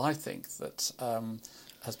example I think that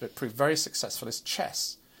has been proved very successful is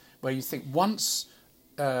chess, where you think once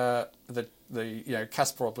Kasparov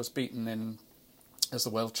was beaten as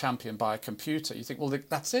the world champion by a computer, you think, well,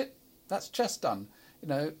 that's it, that's chess done. You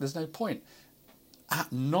know, there's no point.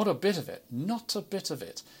 Not a bit of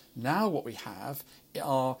it. Now what we have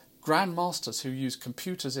are grandmasters who use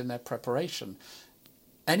computers in their preparation.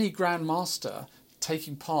 Any grandmaster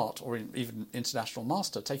taking part, or even international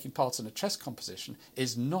master taking part in a chess composition,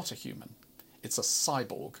 is not a human. It's a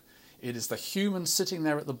cyborg. It is the human sitting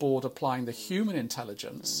there at the board applying the human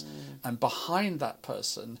intelligence, and behind that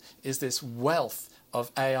person is this wealth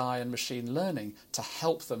of AI and machine learning to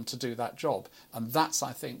help them to do that job. And that's,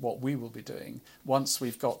 I think, what we will be doing once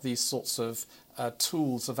we've got these sorts of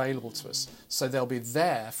tools available to us. So they'll be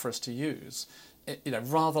there for us to use.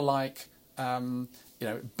 Rather like,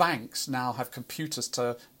 banks now have computers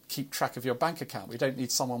to keep track of your bank account. We don't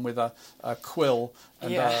need someone with a quill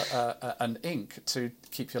and an ink to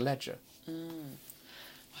keep your ledger.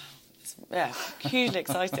 Yeah, hugely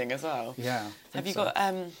exciting as well. Yeah. Have you got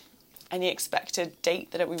any expected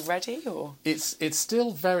date that it will be ready, or? It's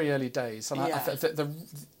still very early days, and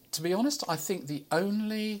to be honest, I think the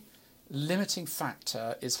only limiting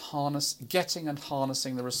factor is getting and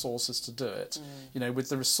harnessing the resources to do it. With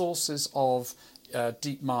the resources of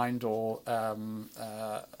DeepMind or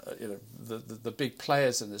the big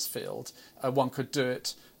players in this field, one could do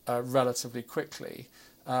it relatively quickly.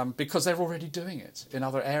 Because they're already doing it in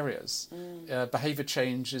other areas. Behaviour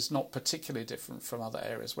change is not particularly different from other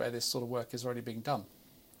areas where this sort of work is already being done.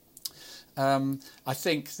 I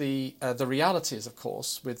think the reality is, of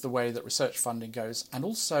course, with the way that research funding goes, and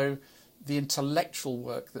also the intellectual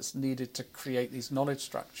work that's needed to create these knowledge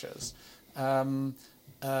structures, the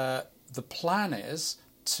plan is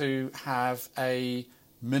to have a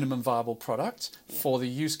minimum viable product for the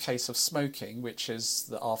use case of smoking, which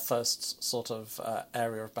is our first sort of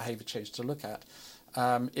area of behaviour change to look at,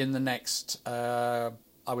 in the next, I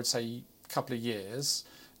would say, couple of years,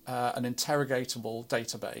 an interrogatable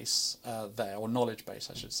database there, or knowledge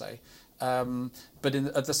base, I should say. But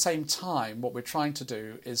at the same time, what we're trying to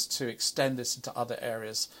do is to extend this into other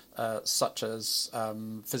areas, such as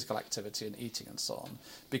physical activity and eating and so on,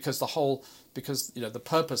 because the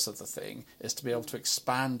purpose of the thing is to be able to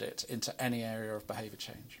expand it into any area of behaviour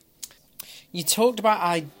change. You talked about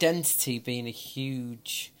identity being a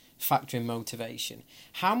huge factor in motivation.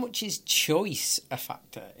 How much is choice a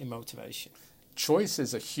factor in motivation? Choice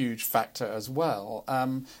is a huge factor as well.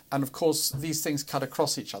 And of course, these things cut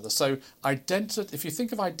across each other. So if you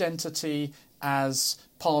think of identity as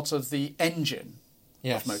part of the engine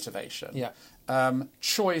of motivation,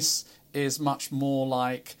 choice is much more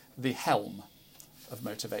like the helm of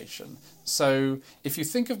motivation. So if you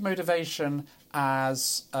think of motivation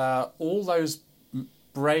as all those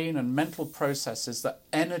brain and mental processes that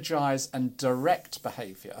energize and direct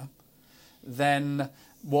behavior, then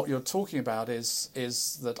what you're talking about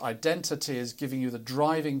is that identity is giving you the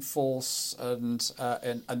driving force and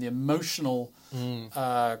the emotional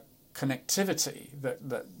connectivity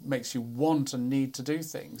that makes you want and need to do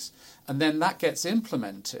things. And then that gets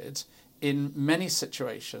implemented in many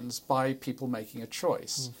situations by people making a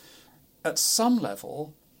choice. At some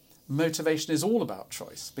level, motivation is all about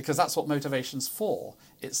choice, because that's what motivation's for.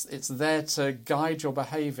 It's there to guide your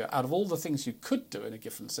behaviour. Out of all the things you could do in a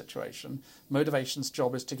given situation, motivation's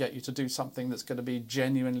job is to get you to do something that's going to be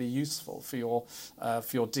genuinely useful for your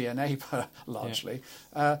DNA, largely.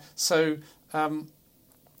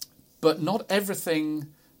 But not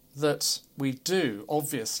everything that we do,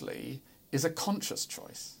 obviously, is a conscious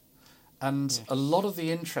choice. And a lot of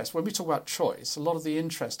the interest, when we talk about choice, a lot of the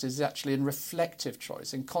interest is actually in reflective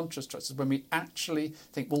choice, in conscious choices, when we actually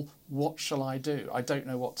think, well, what shall I do? I don't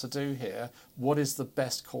know what to do here. What is the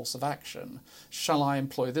best course of action? Shall I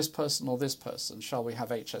employ this person or this person? Shall we have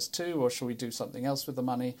HS2, or shall we do something else with the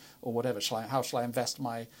money, or whatever? How shall I invest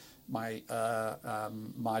my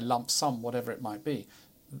lump sum, whatever it might be?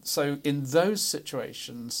 So in those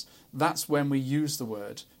situations, that's when we use the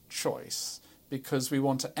word choice, because we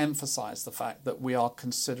want to emphasize the fact that we are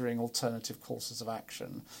considering alternative courses of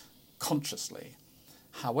action consciously.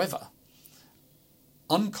 However,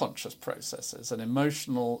 unconscious processes and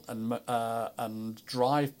emotional and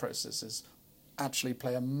drive processes actually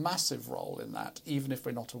play a massive role in that, even if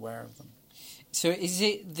we're not aware of them. So is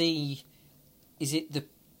it the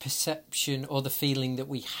perception or the feeling that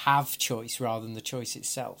we have choice rather than the choice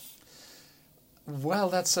itself? Well,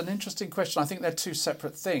 that's an interesting question. I think they're two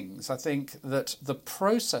separate things. I think that the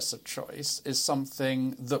process of choice is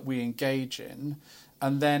something that we engage in,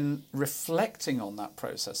 and then reflecting on that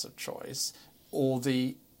process of choice, or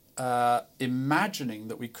the imagining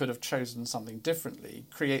that we could have chosen something differently,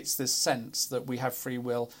 creates this sense that we have free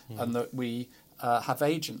will and that we have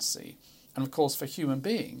agency. And of course, for human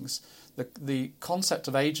beings, the concept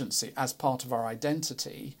of agency as part of our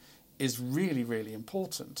identity is really, really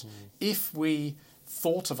important. If we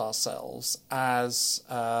thought of ourselves as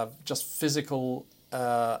just physical,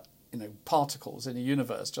 particles in a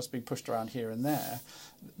universe just being pushed around here and there,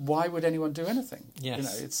 why would anyone do anything?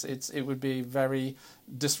 Yes. It would be very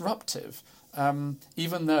disruptive.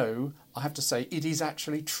 Even though I have to say it is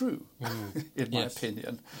actually true, in my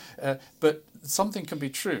opinion. But something can be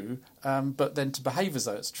true, but then to behave as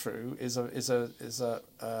though it's true is a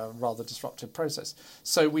rather disruptive process.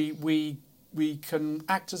 So we can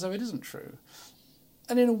act as though it isn't true,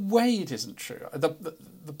 and in a way it isn't true.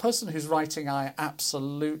 The person whose writing I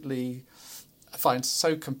absolutely find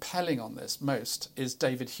so compelling on this most is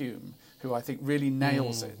David Hume, who I think really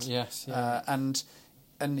nails it. Yes.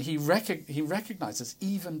 And he recognises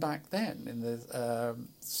even back then in the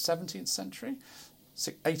 17th century,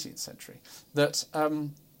 18th century, that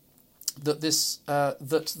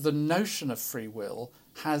the notion of free will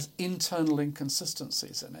has internal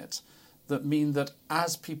inconsistencies in it that mean that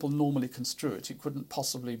as people normally construe it, it couldn't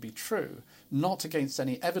possibly be true, not against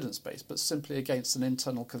any evidence base, but simply against an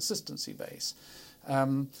internal consistency base.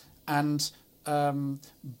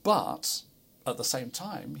 But at the same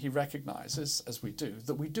time, he recognises, as we do,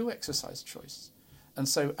 that we do exercise choice. And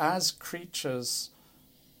so as creatures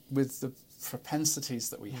with the propensities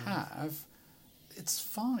that we have, it's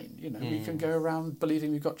fine. We can go around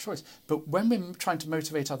believing we've got choice. But when we're trying to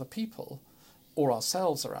motivate other people or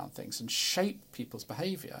ourselves around things and shape people's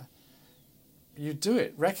behaviour, you do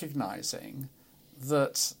it recognising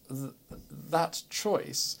that that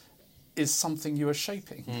choice is something you are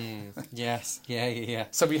shaping. Yes, yeah.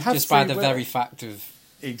 So we have just by the will. Very fact of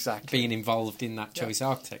exactly being involved in that choice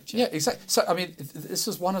architecture. Yeah, exactly. So I mean, this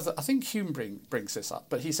is one of the. I think Hume brings this up,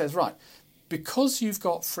 but he says, right, because you've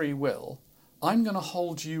got free will, I'm going to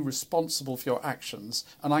hold you responsible for your actions,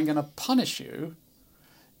 and I'm going to punish you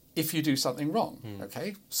if you do something wrong.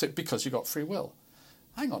 Okay, so because you've got free will.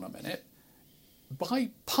 Hang on a minute. By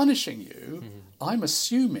punishing you, I'm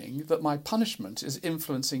assuming that my punishment is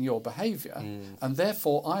influencing your behaviour, and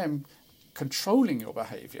therefore I am controlling your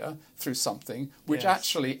behaviour through something which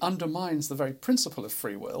actually undermines the very principle of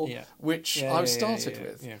free will, which I started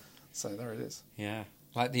with. Yeah. So there it is. Yeah,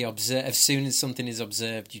 like as soon as something is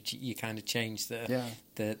observed, you kind of change the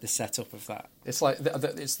setup of that. It's like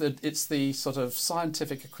it's the sort of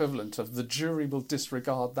scientific equivalent of the jury will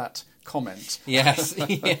disregard that comment. Yes,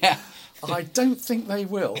 yeah. I don't think they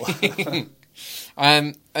will.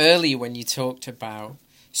 Earlier, when you talked about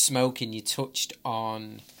smoking, you touched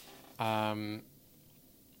on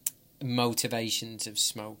motivations of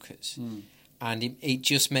smokers, and it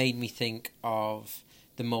just made me think of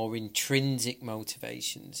the more intrinsic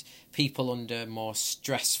motivations. People under more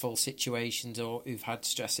stressful situations or who've had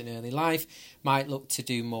stress in early life might look to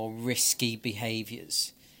do more risky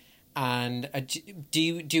behaviours. And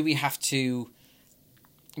do we have to,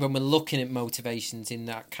 when we're looking at motivations in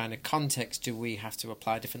that kind of context, do we have to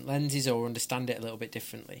apply different lenses or understand it a little bit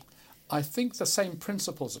differently? I think the same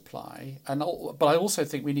principles apply, but I also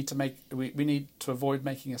think we need to avoid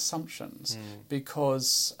making assumptions,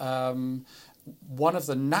 because one of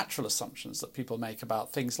the natural assumptions that people make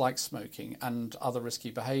about things like smoking and other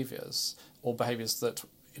risky behaviours or behaviours that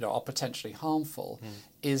are potentially harmful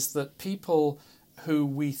is that people who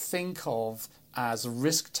we think of as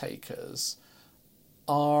risk takers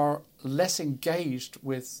are less engaged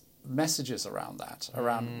with messages around that,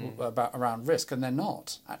 around risk, and they're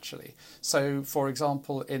not actually. So, for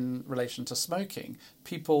example, in relation to smoking,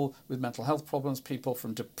 people with mental health problems, people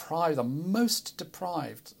from the most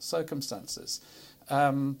deprived circumstances,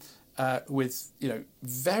 with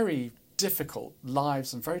very difficult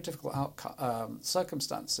lives and very difficult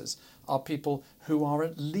circumstances, are people who are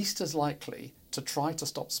at least as likely to try to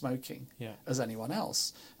stop smoking as anyone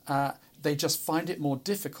else. They just find it more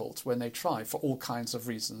difficult when they try for all kinds of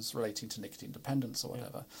reasons relating to nicotine dependence or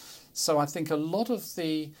whatever. So I think a lot of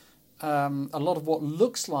what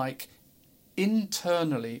looks like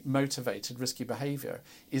internally motivated risky behaviour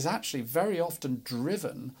is actually very often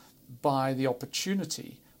driven by the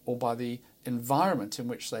opportunity or by the environment in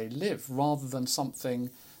which they live, rather than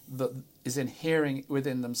something that is inhering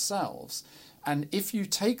within themselves. And if you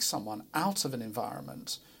take someone out of an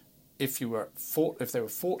environment, if they were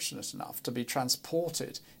fortunate enough to be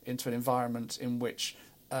transported into an environment in which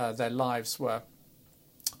their lives were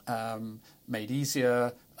made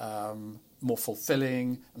easier, more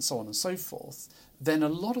fulfilling, and so on and so forth, then a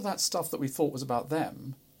lot of that stuff that we thought was about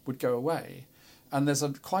them would go away. And there's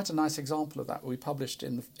quite a nice example of that we published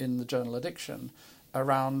in the journal Addiction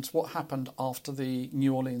around what happened after the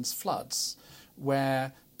New Orleans floods,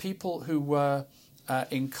 where people who were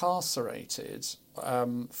incarcerated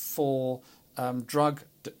for drug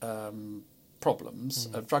problems,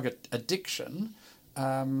 drug addiction,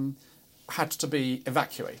 had to be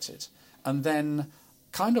evacuated. And then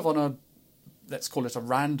kind of on a, let's call it a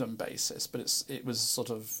random basis, but it was sort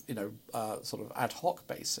of ad hoc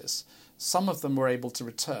basis, some of them were able to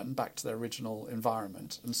return back to their original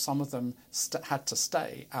environment, and some of them had to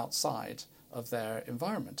stay outside of their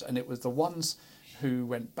environment. And it was the ones who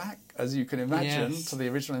went back, as you can imagine, to the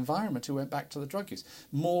original environment, who went back to the drug use.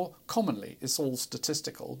 More commonly, it's all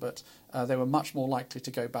statistical, but they were much more likely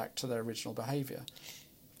to go back to their original behaviour.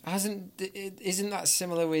 Isn't that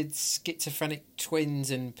similar with schizophrenic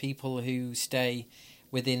twins and people who stay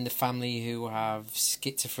within the family who have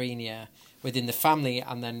schizophrenia within the family,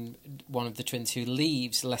 and then one of the twins who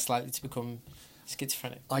leaves less likely to become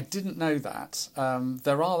schizophrenic. I didn't know that.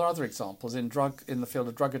 There are other examples in the field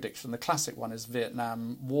of drug addiction. The classic one is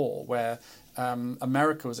Vietnam War, where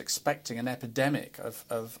America was expecting an epidemic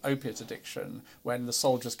of opiate addiction when the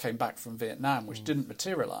soldiers came back from Vietnam, which didn't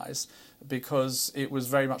materialise because it was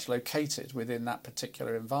very much located within that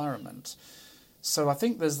particular environment. So I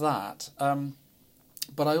think there's that.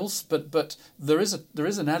 But there is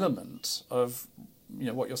an element of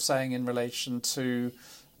what you're saying in relation to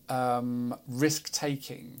risk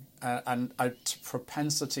taking and a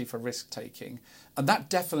propensity for risk taking, and that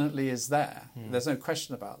definitely is there. There's no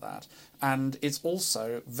question about that, and it's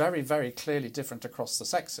also very, very clearly different across the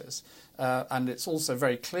sexes, and it's also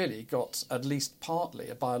very clearly got at least partly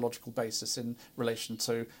a biological basis in relation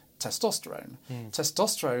to testosterone.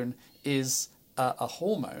 Testosterone is a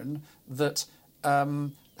hormone that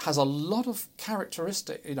has a lot of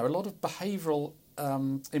characteristic, a lot of behavioural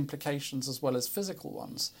implications as well as physical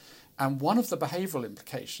ones. And one of the behavioural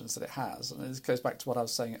implications that it has, and this goes back to what I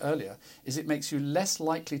was saying earlier, is it makes you less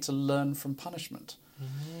likely to learn from punishment.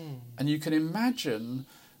 And you can imagine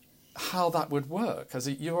how that would work. As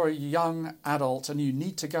you're a young adult and you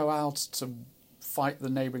need to go out to fight the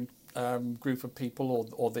neighbouring group of people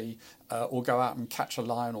or go out and catch a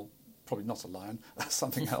lion, or probably not a lion,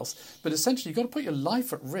 something else. But essentially you've got to put your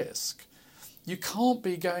life at risk. You can't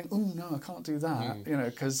be going, oh no, I can't do that,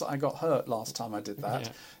 because I got hurt last time I did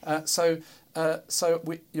that. Yeah. So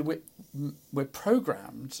we're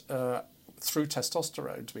programmed through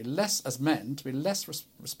testosterone to be less, as men, to be less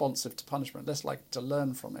responsive to punishment, less likely to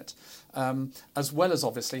learn from it, as well as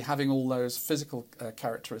obviously having all those physical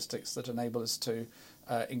characteristics that enable us to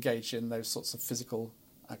engage in those sorts of physical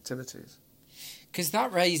activities. Because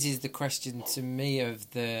that raises the question to me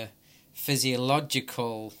of the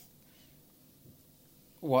physiological,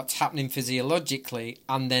 what's happening physiologically,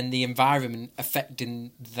 and then the environment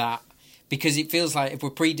affecting that. Because it feels like if we're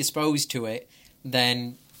predisposed to it,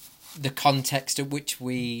 then the context at which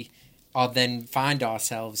we are then find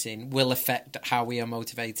ourselves in will affect how we are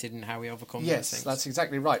motivated and how we overcome those things. Yes, that's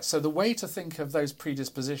exactly right. So the way to think of those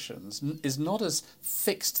predispositions is not as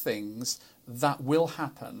fixed things that will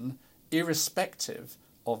happen irrespective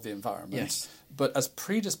of the environment, but as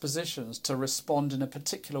predispositions to respond in a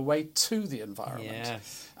particular way to the environment.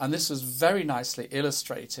 Yes. And this was very nicely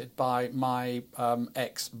illustrated by my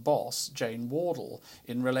ex-boss, Jane Wardle,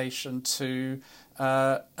 in relation to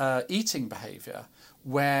eating behaviour,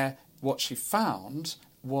 where what she found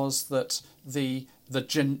was that the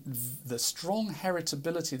strong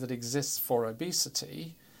heritability that exists for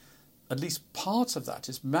obesity, at least part of that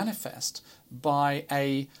is manifest by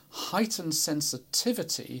a heightened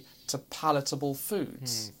sensitivity to palatable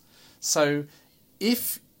foods. So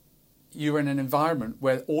if you're in an environment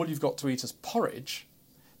where all you've got to eat is porridge,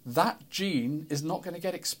 that gene is not going to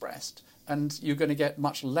get expressed, and you're going to get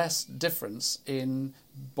much less difference in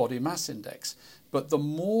body mass index. But the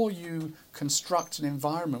more you construct an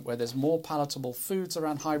environment where there's more palatable foods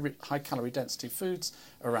around, high calorie density foods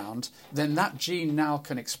around, then that gene now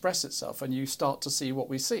can express itself, and you start to see what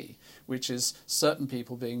we see, which is certain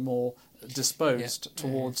people being more disposed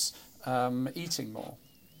towards eating more.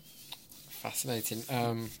 Fascinating.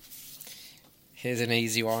 Here's an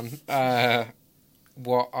easy one.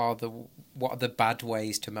 What are the bad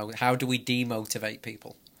ways to how do we demotivate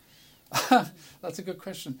people? That's a good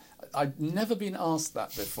question. I've never been asked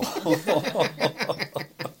that before.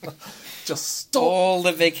 Just stop. All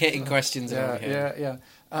the big hitting questions over here. Yeah.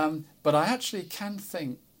 But I actually can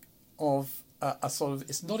think of a sort of,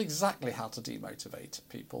 it's not exactly how to demotivate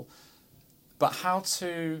people, but how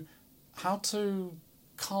to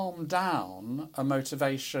calm down a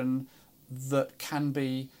motivation that can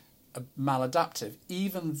be maladaptive,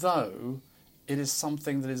 even though it is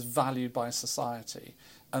something that is valued by society.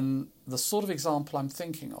 And the sort of example I'm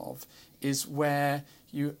thinking of is where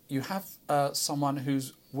you have someone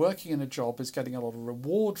who's working in a job, is getting a lot of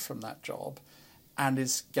reward from that job, and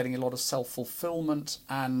is getting a lot of self-fulfillment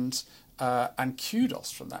and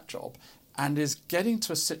kudos from that job, and is getting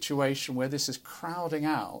to a situation where this is crowding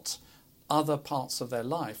out other parts of their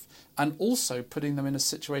life, and also putting them in a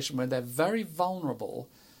situation where they're very vulnerable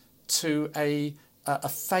to a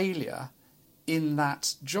failure in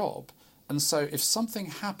that job. And so if something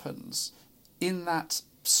happens in that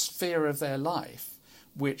sphere of their life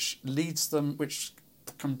which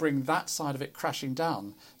can bring that side of it crashing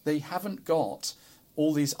down, they haven't got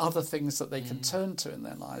all these other things that they can turn to in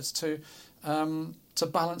their lives to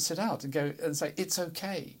balance it out and go and say, it's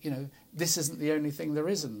okay, this isn't the only thing there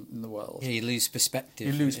is in the world. Yeah, you lose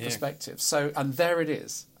perspective. Perspective. So, and there it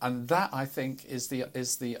is. And that, I think, is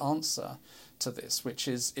the answer to this, which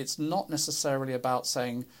is it's not necessarily about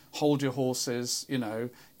saying hold your horses,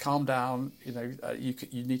 calm down,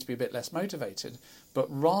 you need to be a bit less motivated, but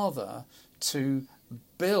rather to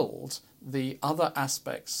build the other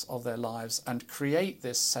aspects of their lives and create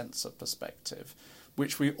this sense of perspective,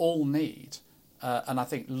 which we all need. And I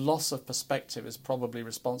think loss of perspective is probably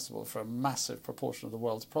responsible for a massive proportion of the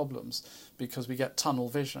world's problems, because we get tunnel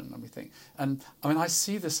vision and we think. And I mean, I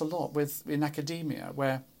see this a lot in academia,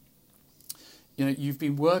 where you've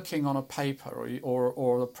been working on a paper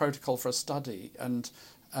or a protocol for a study, and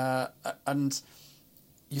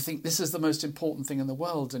you think this is the most important thing in the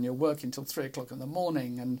world, and you're working till 3:00 in the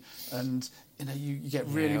morning, and you get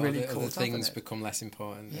really caught up in it. Things become less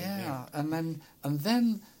important. Yeah, and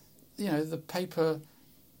then the paper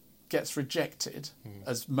gets rejected,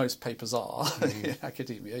 as most papers are in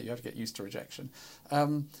academia. You have to get used to rejection,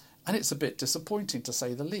 and it's a bit disappointing, to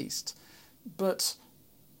say the least. But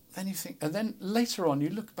then you think, and then later on you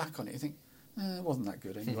look back on it, you think, it wasn't that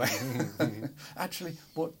good anyway. Actually,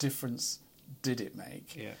 what difference did it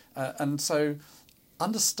make? Yeah. And so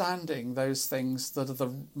understanding those things that are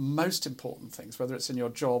the most important things, whether it's in your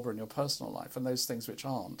job or in your personal life, and those things which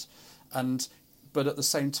aren't, but at the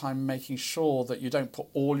same time making sure that you don't put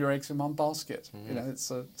all your eggs in one basket.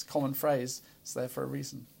 It's a common phrase. It's there for a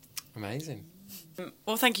reason. Amazing.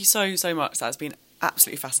 Well, thank you so much. That's been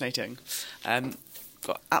absolutely fascinating.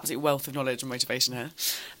 Got absolute wealth of knowledge and motivation here.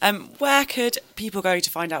 Where could people go to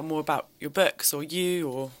find out more about your books, or you,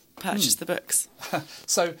 or purchase the books?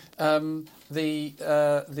 So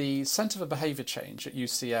the Centre for Behaviour Change at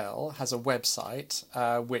UCL has a website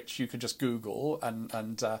which you can just Google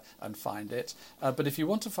and find it. But if you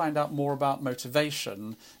want to find out more about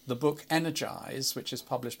motivation, the book Energize, which is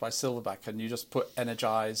published by Silverback, and you just put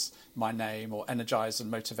Energize, my name, or Energize and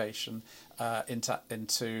motivation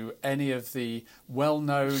into any of the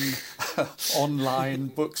well-known online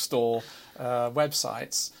bookstore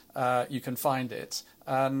websites, you can find it.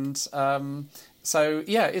 And so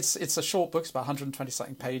it's a short book. It's about 120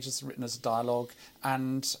 something pages, written as a dialogue.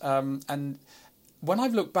 And when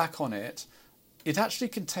I've looked back on it, it actually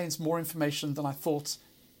contains more information than I thought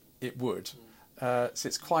it would. So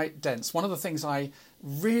it's quite dense. One of the things I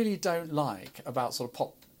really don't like about sort of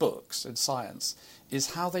pop books in science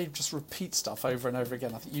is how they just repeat stuff over and over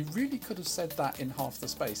again. I think you really could have said that in half the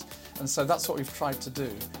space. And so that's what we've tried to do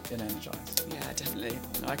in Energize. Yeah, definitely.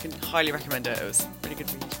 I can highly recommend it. It was really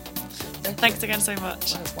good read. Thanks again so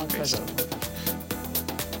much. That's my pleasure.